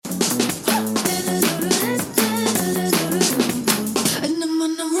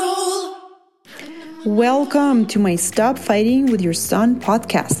Welcome to my Stop Fighting with Your Son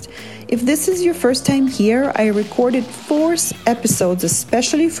podcast. If this is your first time here, I recorded 4 episodes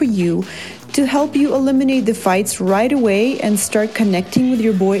especially for you to help you eliminate the fights right away and start connecting with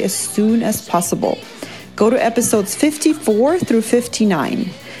your boy as soon as possible. Go to episodes 54 through 59.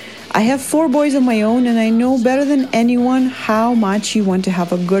 I have 4 boys of my own, and I know better than anyone how much you want to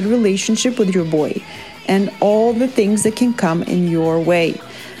have a good relationship with your boy and all the things that can come in your way.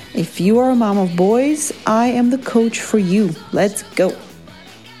 If you are a mom of boys, I am the coach for you. Let's go.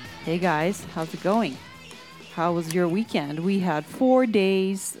 Hey guys, how's it going? How was your weekend? We had 4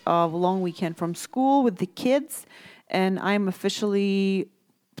 days of a long weekend from school with the kids, and I'm officially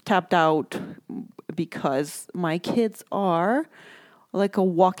tapped out because my kids are like a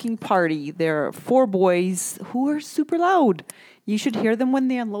walking party. There are 4 boys who are super loud. You should hear them when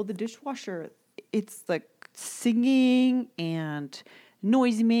they unload the dishwasher. It's like singing and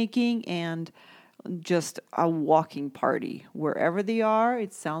noise making and just a walking party. Wherever they are,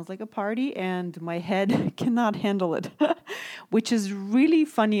 it sounds like a party, and my head cannot handle it, which is really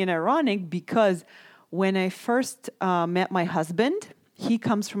funny and ironic because when I first met my husband, he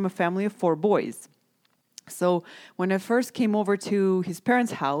comes from a family of 4 boys. So when I first came over to his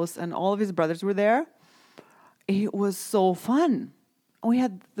parents' house and all of his brothers were there, it was so fun. We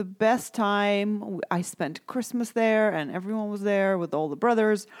had the best time. I spent Christmas there, and everyone was there with all the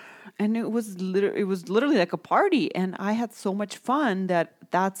brothers, and it was literally like a party. And I had so much fun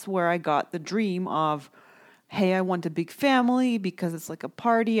that's where I got the dream of, hey, I want a big family because it's like a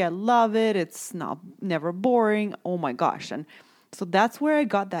party. I love it. It's never boring. Oh my gosh! And so that's where I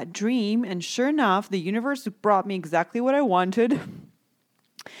got that dream. And sure enough, the universe brought me exactly what I wanted.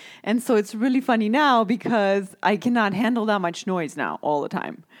 And so it's really funny now because I cannot handle that much noise now all the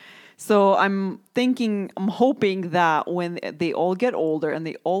time. So I'm hoping that when they all get older and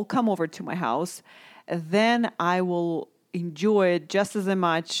they all come over to my house, then I will enjoy it just as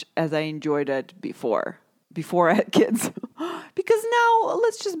much as I enjoyed it before I had kids. Because now,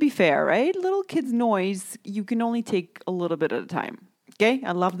 let's just be fair, right? Little kids' noise, you can only take a little bit at a time. Okay,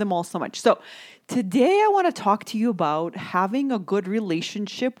 I love them all so much. So today I want to talk to you about having a good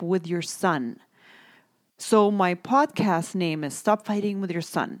relationship with your son. So my podcast name is Stop Fighting with Your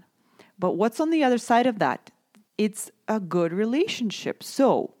Son. But what's on the other side of that? It's a good relationship.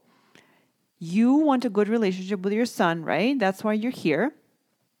 So you want a good relationship with your son, right? That's why you're here.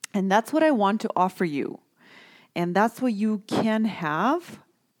 And that's what I want to offer you. And that's what you can have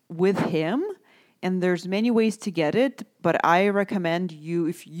with him. And there's many ways to get it, but I recommend you,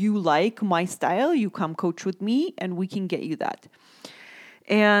 if you like my style, you come coach with me and we can get you that.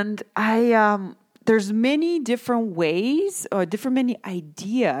 And there's many different ways or many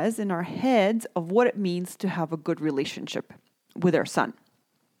ideas in our heads of what it means to have a good relationship with our son.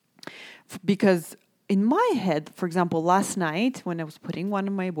 Because in my head, for example, last night when I was putting one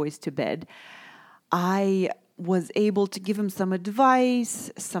of my boys to bed, I was able to give him some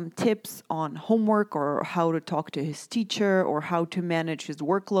advice, some tips on homework or how to talk to his teacher or how to manage his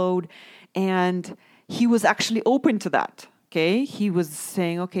workload. And he was actually open to that. Okay. He was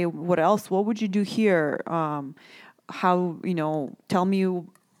saying, okay, what else? What would you do here? Tell me,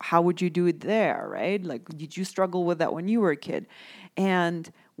 how would you do it there? Right? Like, did you struggle with that when you were a kid?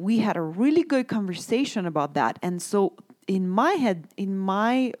 And we had a really good conversation about that. And so in my head, in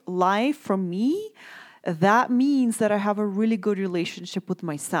my life, from me, that means that I have a really good relationship with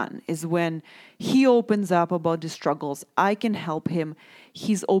my son, is when he opens up about the struggles. I can help him.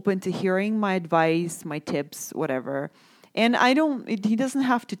 He's open to hearing my advice, my tips, whatever. And he doesn't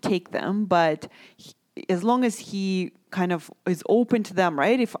have to take them, but as long as he kind of is open to them,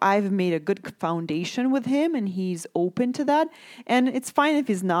 right? If I've made a good foundation with him and he's open to that, and it's fine if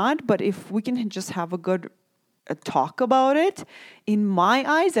he's not, but if we can just have a good talk about it, in my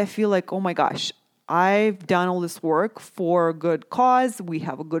eyes, I feel like, oh my gosh, I've done all this work for a good cause. We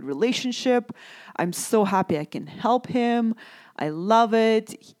have a good relationship. I'm so happy I can help him. I love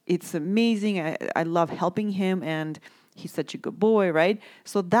it. It's amazing. I love helping him, and he's such a good boy, right?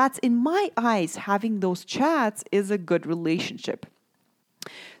 So that's, in my eyes, having those chats is a good relationship.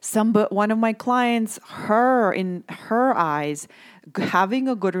 One of my clients, in her eyes, having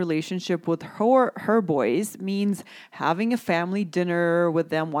a good relationship with her boys means having a family dinner with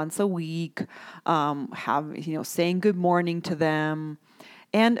them once a week, saying good morning to them.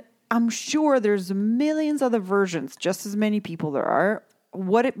 And I'm sure there's millions other versions, just as many people there are,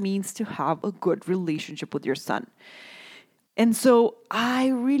 what it means to have a good relationship with your son. And so I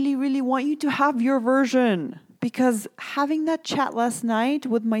really, really want you to have your version. Because having that chat last night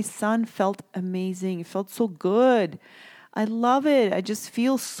with my son felt amazing. It felt so good. I love it. I just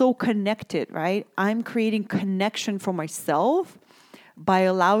feel so connected, right? I'm creating connection for myself by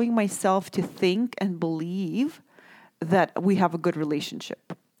allowing myself to think and believe that we have a good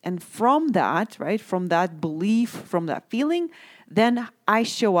relationship. And from that, right, from that belief, from that feeling, then I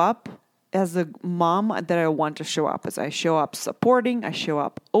show up as a mom that I want to show up as. I show up supporting, I show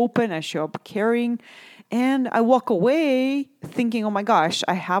up open, I show up caring, and I walk away thinking, oh my gosh,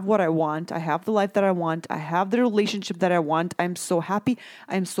 I have what I want. I have the life that I want. I have the relationship that I want. I'm so happy.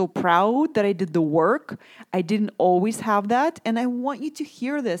 I'm so proud that I did the work. I didn't always have that. And I want you to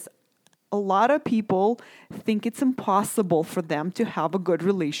hear this. A lot of people think it's impossible for them to have a good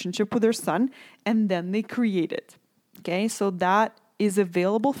relationship with their son, and then they create it. Okay, so that is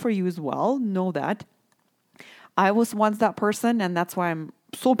available for you as well. Know that. I was once that person, and that's why I'm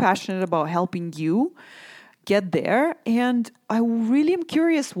so passionate about helping you get there. And I really am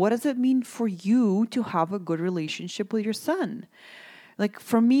curious, what does it mean for you to have a good relationship with your son? Like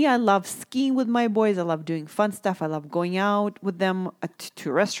for me, I love skiing with my boys. I love doing fun stuff. I love going out with them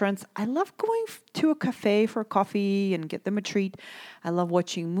to restaurants. I love going to a cafe for coffee and get them a treat. I love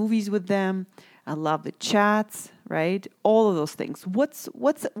watching movies with them. I love the chats, right? All of those things. What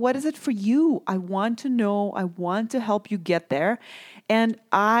is it for you? I want to know. I want to help you get there. And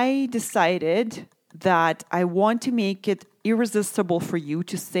I decided that I want to make it irresistible for you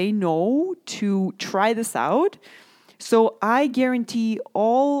to say no, to try this out. So I guarantee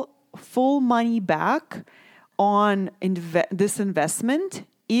all full money back on this investment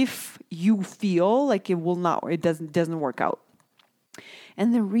if you feel like it doesn't work out.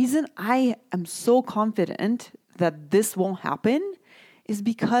 And the reason I am so confident that this won't happen is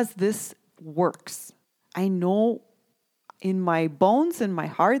because this works. I know in my bones and my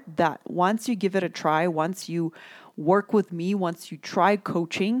heart that once you give it a try, once you work with me, once you try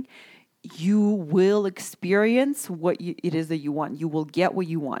coaching, you will experience what it is that you want. You will get what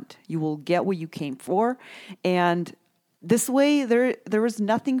you want. You will get what you came for. And this way, there is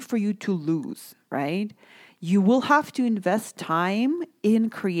nothing for you to lose, right? You will have to invest time in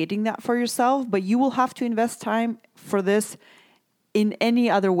creating that for yourself, but you will have to invest time for this in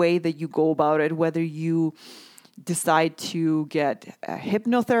any other way that you go about it, whether you decide to get a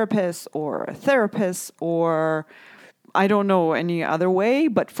hypnotherapist or a therapist or I don't know any other way,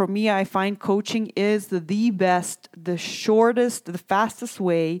 but for me, I find coaching is the best, the shortest, the fastest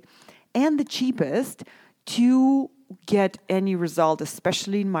way, and the cheapest to get any result,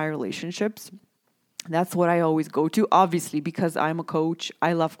 especially in my relationships. That's what I always go to, obviously, because I'm a coach.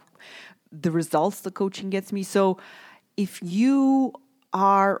 I love the results the coaching gets me. So if you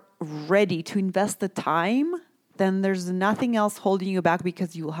are ready to invest the time, then there's nothing else holding you back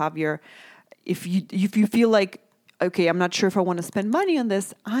because you will have if you feel like, okay, I'm not sure if I want to spend money on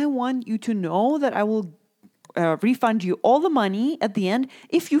this, I want you to know that I will refund you all the money at the end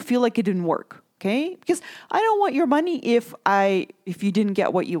if you feel like it didn't work, okay? Because I don't want your money if you didn't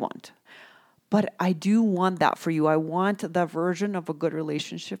get what you want. But I do want that for you. I want the version of a good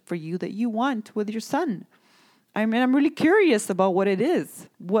relationship for you that you want with your son. I mean, I'm really curious about what it is.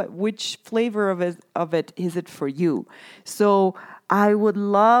 Which flavor of it is it for you? So I would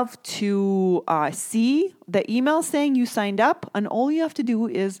love to see the email saying you signed up, and all you have to do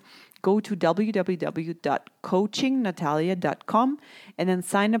is go to www.coachingnatalia.com and then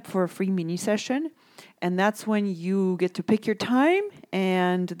sign up for a free mini session. And that's when you get to pick your time,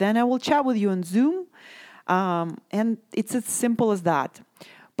 and then I will chat with you on Zoom. And it's as simple as that.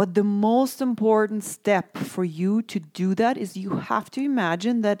 But the most important step for you to do that is you have to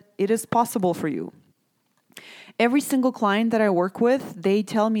imagine that it is possible for you. Every single client that I work with, they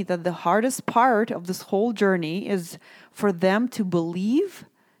tell me that the hardest part of this whole journey is for them to believe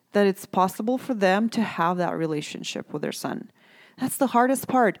that it's possible for them to have that relationship with their son. That's the hardest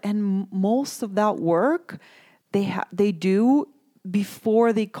part. And most of that work they do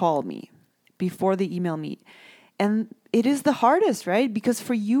before they call me, before they email me. And it is the hardest, right? Because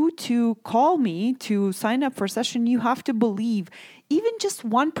for you to call me to sign up for a session, you have to believe even just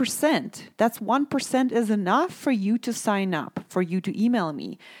 1%. That's 1% is enough for you to sign up, for you to email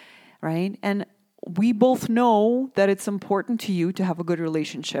me, right? And we both know that it's important to you to have a good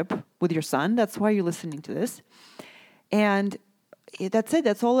relationship with your son. That's why you're listening to this. And that's it.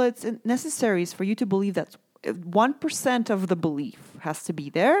 That's all that's necessary is for you to believe that 1% of the belief has to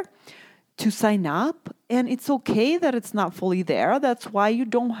be there to sign up. And it's okay that it's not fully there. That's why you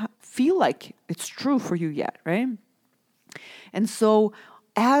don't feel like it's true for you yet, right? And so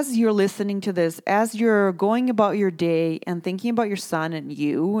as you're listening to this, as you're going about your day and thinking about your son and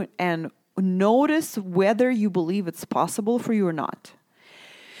you, and notice whether you believe it's possible for you or not.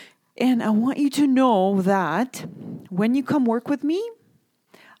 And I want you to know that when you come work with me,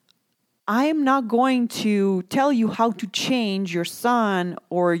 I am not going to tell you how to change your son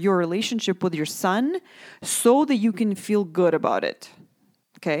or your relationship with your son so that you can feel good about it.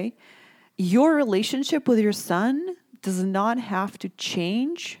 Okay? Your relationship with your son does not have to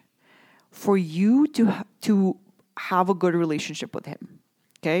change for you to have a good relationship with him.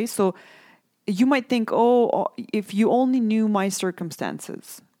 Okay? So you might think, oh, if you only knew my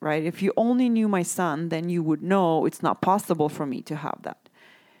circumstances, right? If you only knew my son, then you would know it's not possible for me to have that.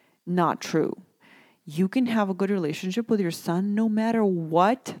 Not true. You can have a good relationship with your son no matter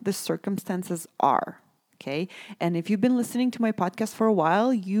what the circumstances are. Okay. And if you've been listening to my podcast for a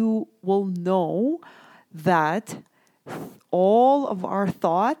while, you will know that all of our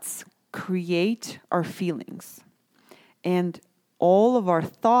thoughts create our feelings. And all of our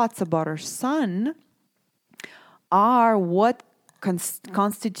thoughts about our son are what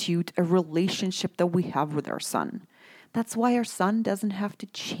constitute a relationship that we have with our son. That's why our son doesn't have to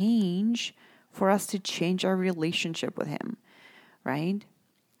change for us to change our relationship with him, right?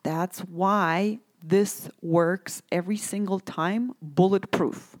 That's why this works every single time,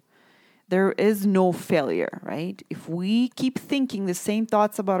 bulletproof. There is no failure, right? If we keep thinking the same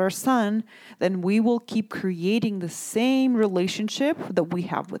thoughts about our son, then we will keep creating the same relationship that we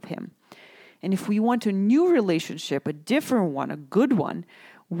have with him. And if we want a new relationship, a different one, a good one,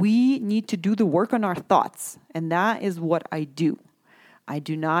 we need to do the work on our thoughts. And that is what I do. I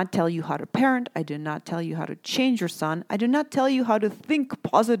do not tell you how to parent. I do not tell you how to change your son. I do not tell you how to think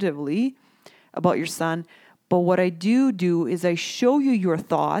positively about your son. But what I do is I show you your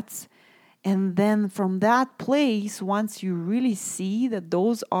thoughts. And then from that place, once you really see that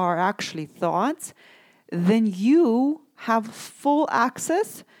those are actually thoughts, then you have full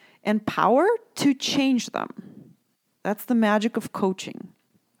access and power to change them. That's the magic of coaching.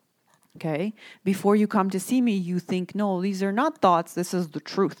 Okay? Before you come to see me, you think, no, these are not thoughts. This is the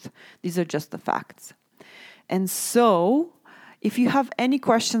truth. These are just the facts. And so, if you have any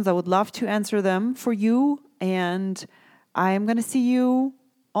questions, I would love to answer them for you. And I am going to see you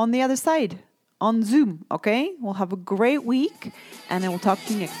on the other side on Zoom. Okay? We'll have a great week and I will talk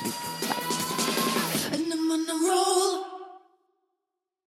to you next week.